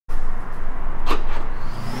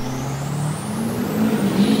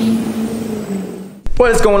What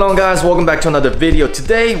is going on, guys? Welcome back to another video.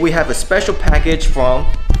 Today we have a special package from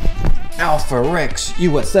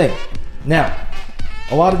Alpharexusa. Now,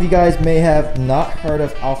 a lot of you guys may have not heard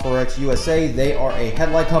of Alpharexusa. They are a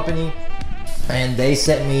headlight company and they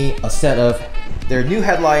sent me a set of their new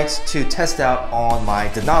headlights to test out on my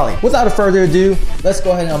Denali. Without further ado, let's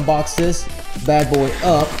go ahead and unbox this bad boy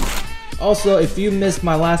up. Also, if you missed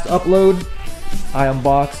my last upload, I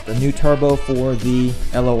unboxed a new turbo for the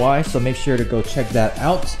LOI, so make sure to go check that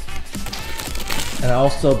out. And I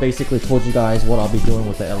also basically told you guys what I'll be doing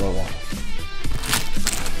with the LOI.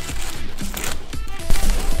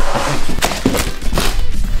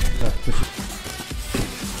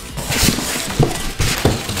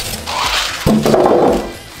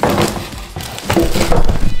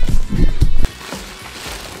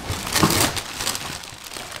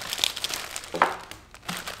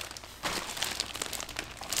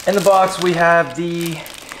 In the box, we have the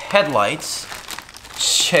headlights.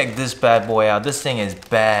 Check this bad boy out. This thing is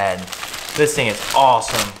bad. This thing is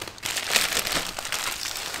awesome.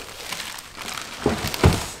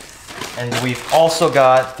 And we've also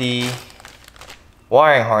got the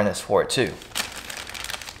wiring harness for it too.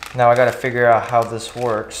 Now I gotta figure out how this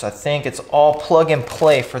works. I think it's all plug and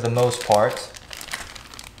play for the most part.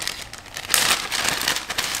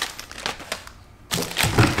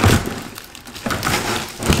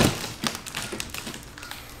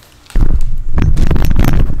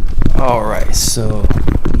 Alright, so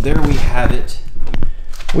there we have it.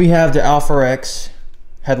 We have the Alpharex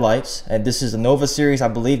headlights, and this is the Nova series. I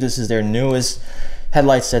believe this is their newest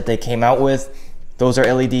headlights that they came out with. Those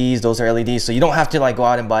are LEDs, so you don't have to like go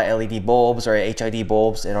out and buy LED bulbs or HID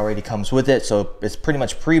bulbs. It already comes with it, so it's pretty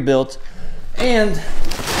much pre-built. And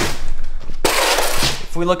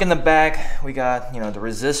if we look in the back, we got, the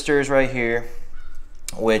resistors right here,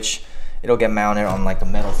 which it'll get mounted on like a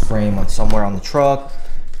metal frame on somewhere on the truck.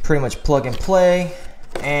 Pretty much plug and play.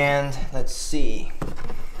 And let's see.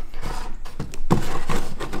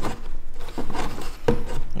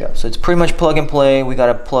 Yeah, so it's pretty much plug and play. We got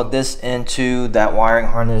to plug this into that wiring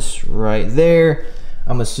harness right there.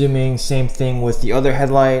 I'm assuming same thing with the other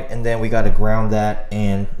headlight, and then we got to ground that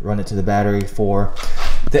and run it to the battery for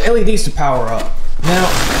the LEDs to power up.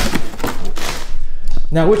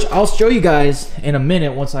 Now which I'll show you guys in a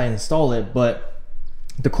minute once I install it, but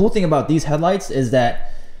the cool thing about these headlights is that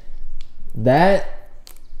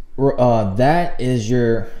is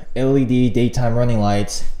your LED daytime running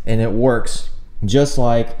lights, and it works just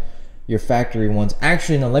like your factory ones.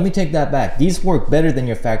 Actually, no, let me take that back. These work better than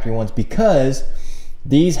your factory ones because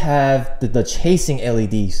these have the chasing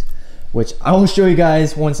LEDs, which I will show you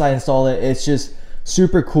guys once I install it. It's just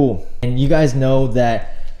super cool. And you guys know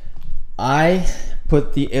that I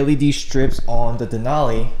put the LED strips on the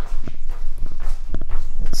Denali.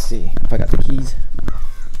 Let's see if I got the keys.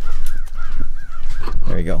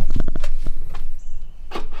 There you go.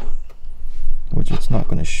 Which it's not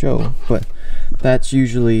going to show, but that's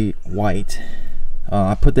usually white.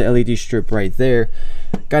 I put the LED strip right there.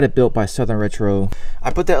 Got it built by Southern Retro.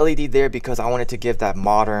 I put the LED there because I wanted to give that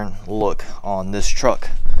modern look on this truck.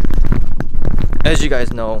 As you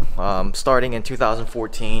guys know, starting in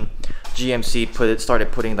 2014, GMC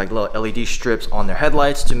started putting like little LED strips on their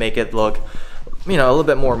headlights to make it look a little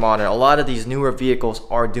bit more modern. A lot of these newer vehicles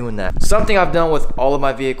are doing that. Something I've done with all of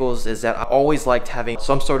my vehicles is that I always liked having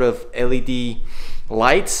some sort of LED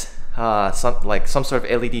lights, some sort of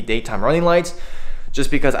LED daytime running lights, just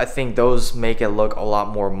because I think those make it look a lot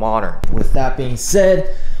more modern. With that being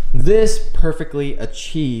said, this perfectly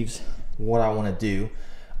achieves what I want to do.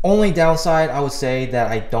 Only downside I would say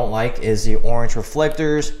that I don't like is the orange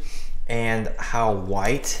reflectors and how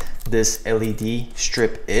white this LED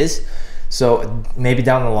strip is. So maybe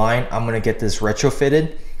down the line, I'm gonna get this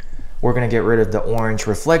retrofitted. We're gonna get rid of the orange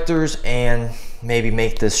reflectors and maybe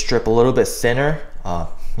make this strip a little bit thinner.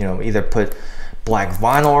 Either put black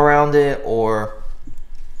vinyl around it or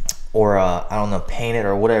I don't know, paint it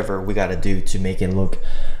or whatever we gotta do to make it look,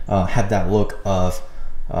 have that look of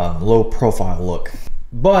low profile look.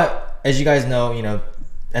 But as you guys know,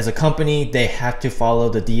 as a company, they have to follow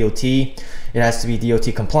the DOT. It has to be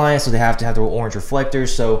DOT compliant, so they have to have the orange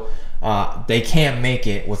reflectors. So they can't make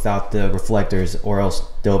it without the reflectors, or else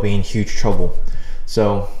they'll be in huge trouble.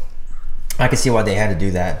 So I can see why they had to do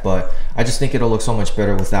that, but I just think it'll look so much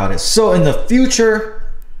better without it. So in the future,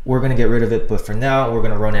 we're gonna get rid of it, but for now, we're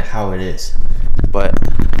gonna run it how it is. But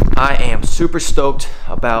I am super stoked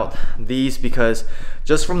about these because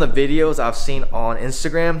just from the videos I've seen on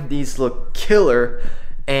Instagram, these look killer,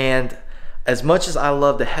 and As much as I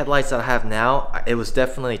love the headlights that I have now, it was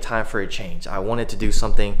definitely time for a change. I wanted to do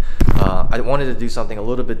something. I wanted to do something a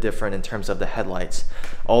little bit different in terms of the headlights.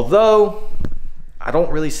 Although I don't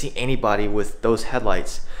really see anybody with those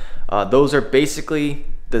headlights. Those are basically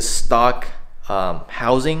the stock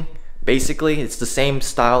housing. Basically, it's the same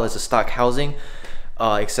style as the stock housing,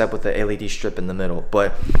 except with the LED strip in the middle.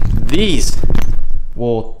 But these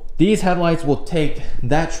headlights will take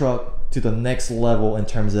that truck to the next level in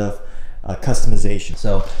terms of customization.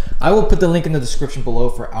 So I will put the link in the description below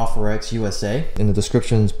for Alpharexusa in the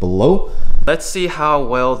descriptions below. Let's see how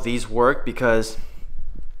well these work, because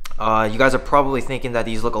you guys are probably thinking that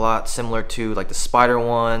these look a lot similar to like the Spider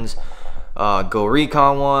ones, Go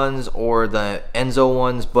Recon ones, or the Enzo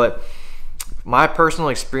ones. But my personal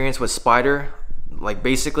experience with Spider, like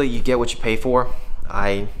basically you get what you pay for.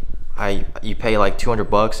 You pay like 200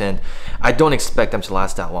 bucks, and I don't expect them to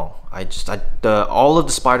last that long. All of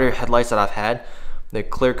the Spider headlights that I've had, the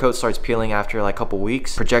clear coat starts peeling after like a couple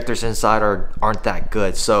weeks. Projectors inside aren't that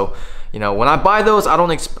good. So, you know, when I buy those, I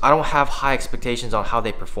don't have high expectations on how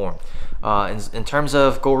they perform. In terms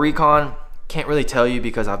of Go Recon, can't really tell you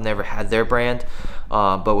because I've never had their brand.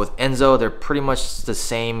 But with Enzo, they're pretty much the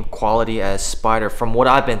same quality as Spider from what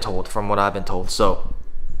I've been told. So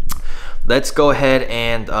let's go ahead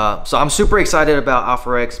and so I'm super excited about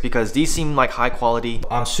Alpharex because these seem like high quality.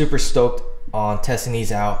 I'm super stoked on testing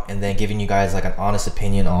these out and then giving you guys like an honest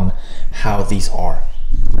opinion on how these are.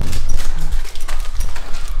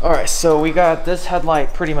 All right, so we got this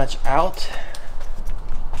headlight pretty much out.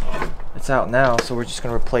 It's out now, so we're just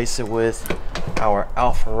gonna replace it with our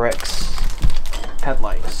Alpharex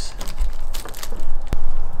headlights.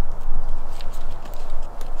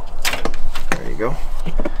 There you go.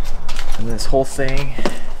 And this whole thing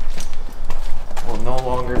will no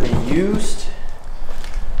longer be used.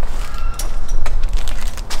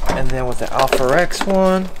 And then with the Alpharex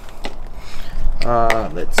one,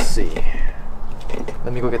 let's see.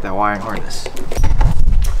 Let me go get that wiring harness.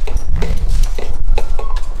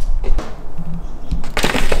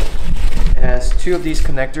 It has two of these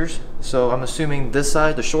connectors, so I'm assuming this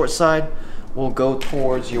side, the short side, will go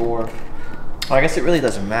towards your, well, I guess it really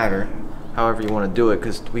doesn't matter however you want to do it,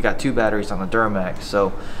 because we got two batteries on the Duramax.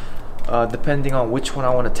 So depending on which one I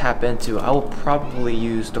want to tap into, I will probably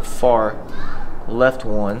use the far left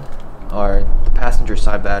one, or the passenger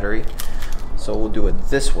side battery. So we'll do it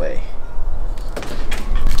this way.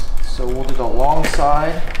 So we'll do the long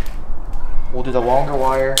side, we'll do the longer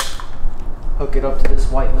wire, hook it up to this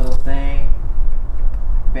white little thing,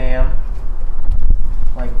 bam,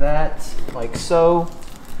 like that, like so,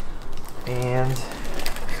 and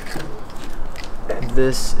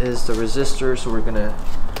this is the resistor, so we're gonna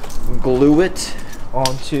glue it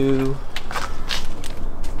onto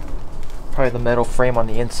probably the metal frame on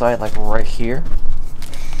the inside, like right here.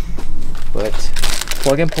 But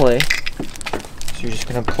plug and play. So you're just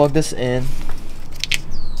gonna plug this in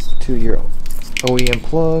to your OEM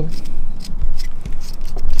plug.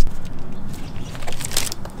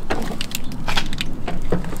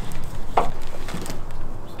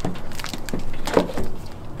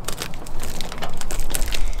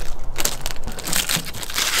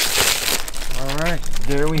 Alright,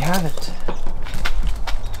 there we have it.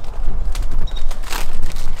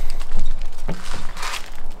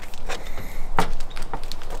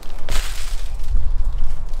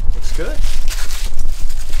 Looks good.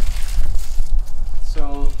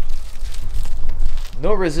 So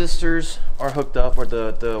no resistors are hooked up, or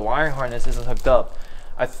the wiring harness isn't hooked up.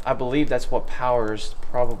 I believe that's what powers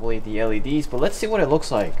probably the LEDs, but let's see what it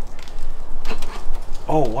looks like.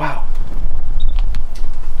 Oh wow.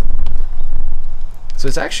 So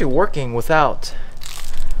it's actually working without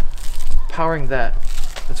powering that.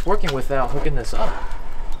 It's working without hooking this up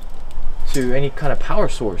to any kind of power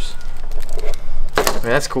source. I mean,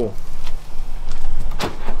 that's cool.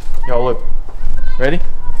 Y'all look. Ready?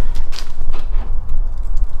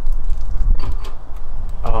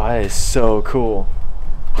 Oh, that is so cool.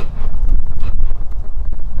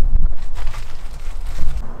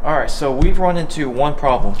 Alright, so we've run into one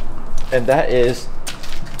problem, and that is,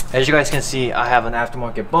 as you guys can see, I have an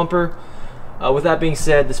aftermarket bumper. With that being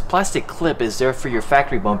said, this plastic clip is there for your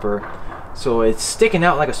factory bumper, so it's sticking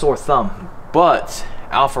out like a sore thumb. But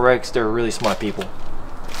Alpharex, they're really smart people.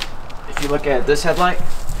 If you look at this headlight,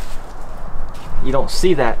 you don't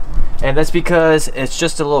see that, and that's because it's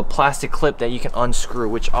just a little plastic clip that you can unscrew,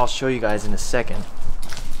 which I'll show you guys in a second.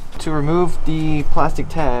 To remove the plastic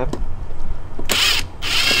tab,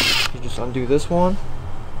 you just undo this one.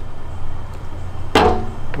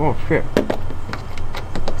 Oh shit.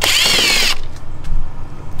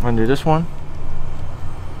 Undo this one.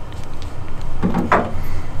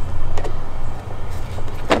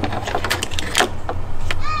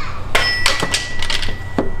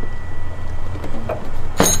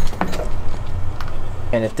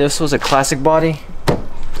 Man, if this was a classic body,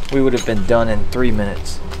 we would have been done in 3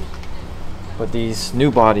 minutes. But these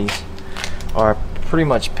new bodies are pretty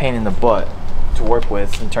much pain in the butt to work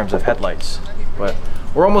with in terms of headlights. But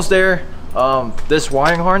we're almost there. This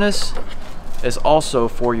wiring harness is also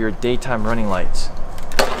for your daytime running lights,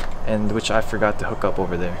 and which I forgot to hook up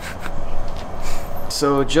over there.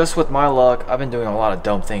 So just with my luck, I've been doing a lot of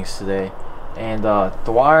dumb things today, and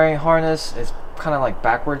the wiring harness is kind of like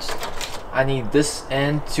backwards. I need this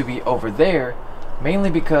end to be over there, mainly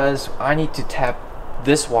because I need to tap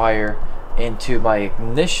this wire into my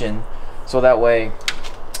ignition, so that way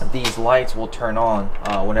these lights will turn on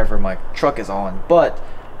whenever my truck is on. But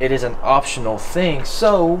it is an optional thing.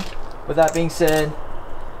 So with that being said,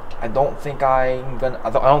 I don't think I'm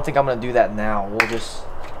gonna do that now. We'll just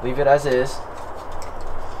leave it as is.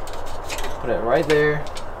 Put it right there.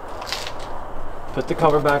 Put the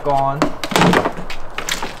cover back on.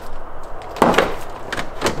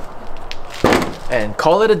 And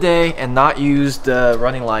call it a day and not use the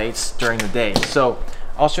running lights during the day. So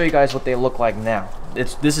I'll show you guys what they look like now.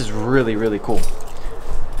 This is really, really cool.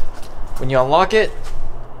 When you unlock it,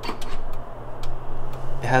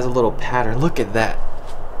 it has a little pattern. Look at that.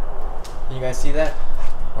 Can you guys see that?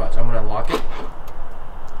 Watch, I'm gonna unlock it.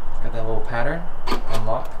 Got that little pattern.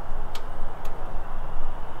 Unlock.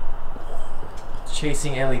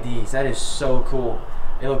 Chasing LEDs. That is so cool.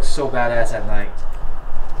 It looks so badass at night.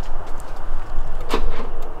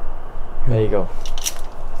 There you go.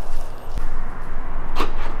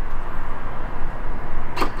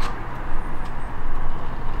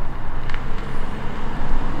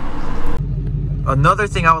 Another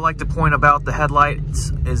thing I would like to point about the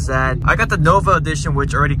headlights is that I got the Nova edition,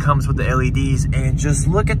 which already comes with the LEDs, and just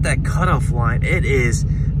look at that cutoff line. It is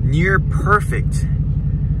near perfect.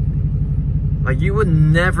 Like, you would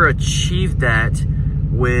never achieve that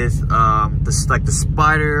with the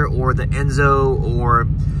Spider or the Enzo or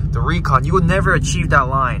the Recon. You would never achieve that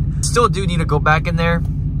line. Still do need to go back in there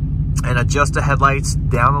and adjust the headlights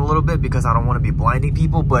down a little bit because I don't want to be blinding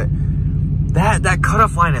people, but that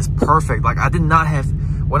cutoff line is perfect. Like, I did not have,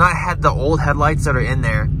 when I had the old headlights that are in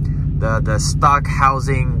there, the stock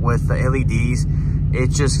housing with the LEDs, it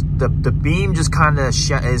just, the beam just kind of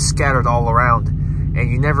is scattered all around,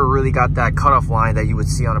 and you never really got that cutoff line that you would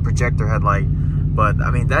see on a projector headlight. But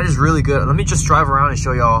I mean, that is really good. Let me just drive around and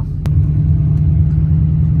show y'all.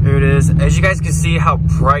 Here it is. As you guys can see how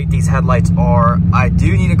bright these headlights are, I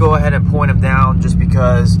do need to go ahead and point them down just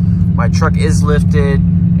because my truck is lifted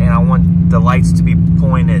and I want the lights to be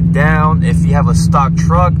pointed down. If you have a stock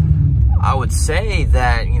truck, I would say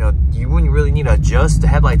that, you know, you wouldn't really need to adjust the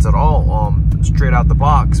headlights at all straight out the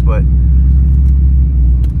box. But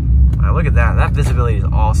look at that. That visibility is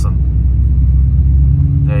awesome.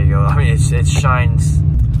 There you go. I mean, it shines.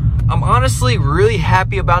 I'm honestly really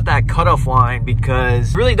happy about that cutoff line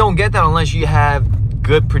because you really don't get that unless you have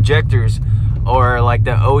good projectors or like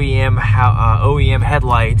the OEM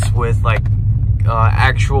headlights with like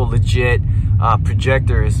actual legit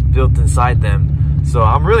projectors built inside them. So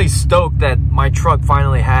I'm really stoked that my truck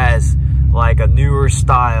finally has like a newer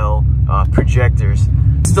style projectors.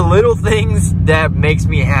 It's the little things that makes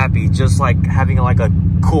me happy, just like having like a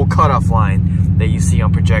cool cutoff line that you see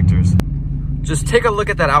on projectors. Just take a look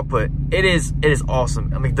at that output. It is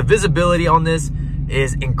awesome. I mean, the visibility on this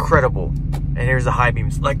is incredible. And here's the high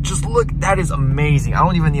beams. Like, just look, that is amazing. I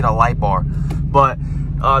don't even need a light bar. But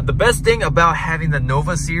the best thing about having the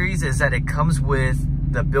Nova series is that it comes with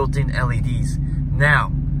the built-in LEDs.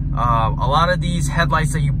 Now, a lot of these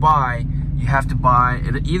headlights that you buy, you have to buy,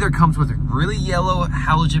 it either comes with really yellow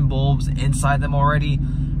halogen bulbs inside them already,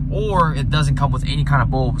 or it doesn't come with any kind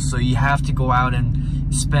of bulbs. So you have to go out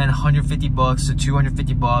and spend 150 bucks to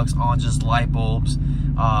 250 bucks on just light bulbs,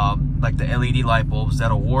 like the LED light bulbs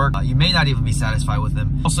that'll work. You may not even be satisfied with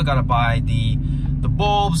them. Also got to buy the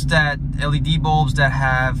bulbs, that LED bulbs that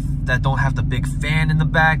don't have the big fan in the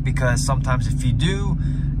back, because sometimes if you do,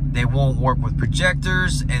 they won't work with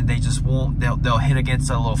projectors and they just won't, they'll hit against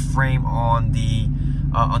a little frame on the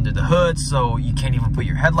under the hood, so you can't even put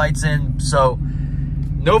your headlights in. So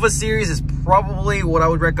Nova series is probably what I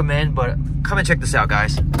would recommend, but come and check this out,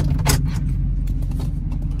 guys.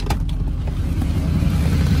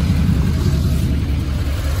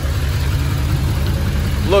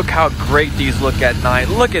 Look how great these look at night.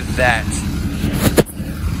 Look at that.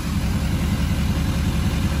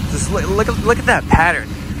 Just look at that pattern.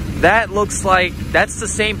 That looks like, that's the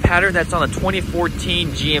same pattern that's on the 2014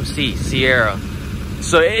 GMC Sierra.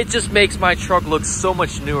 So it just makes my truck look so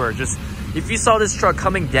much newer. Just, if you saw this truck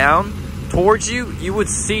coming down towards you, you would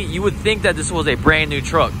think that this was a brand new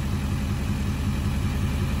truck.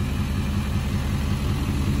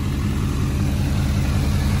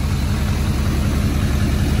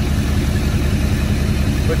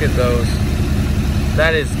 Look at those.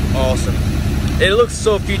 That is awesome. It looks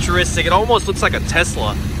so futuristic. It almost looks like a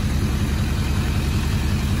Tesla.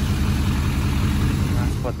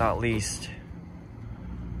 Last but not least,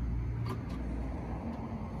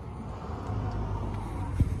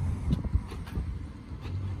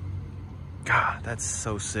 God, that's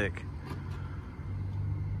so sick.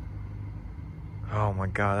 Oh my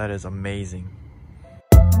God, that is amazing.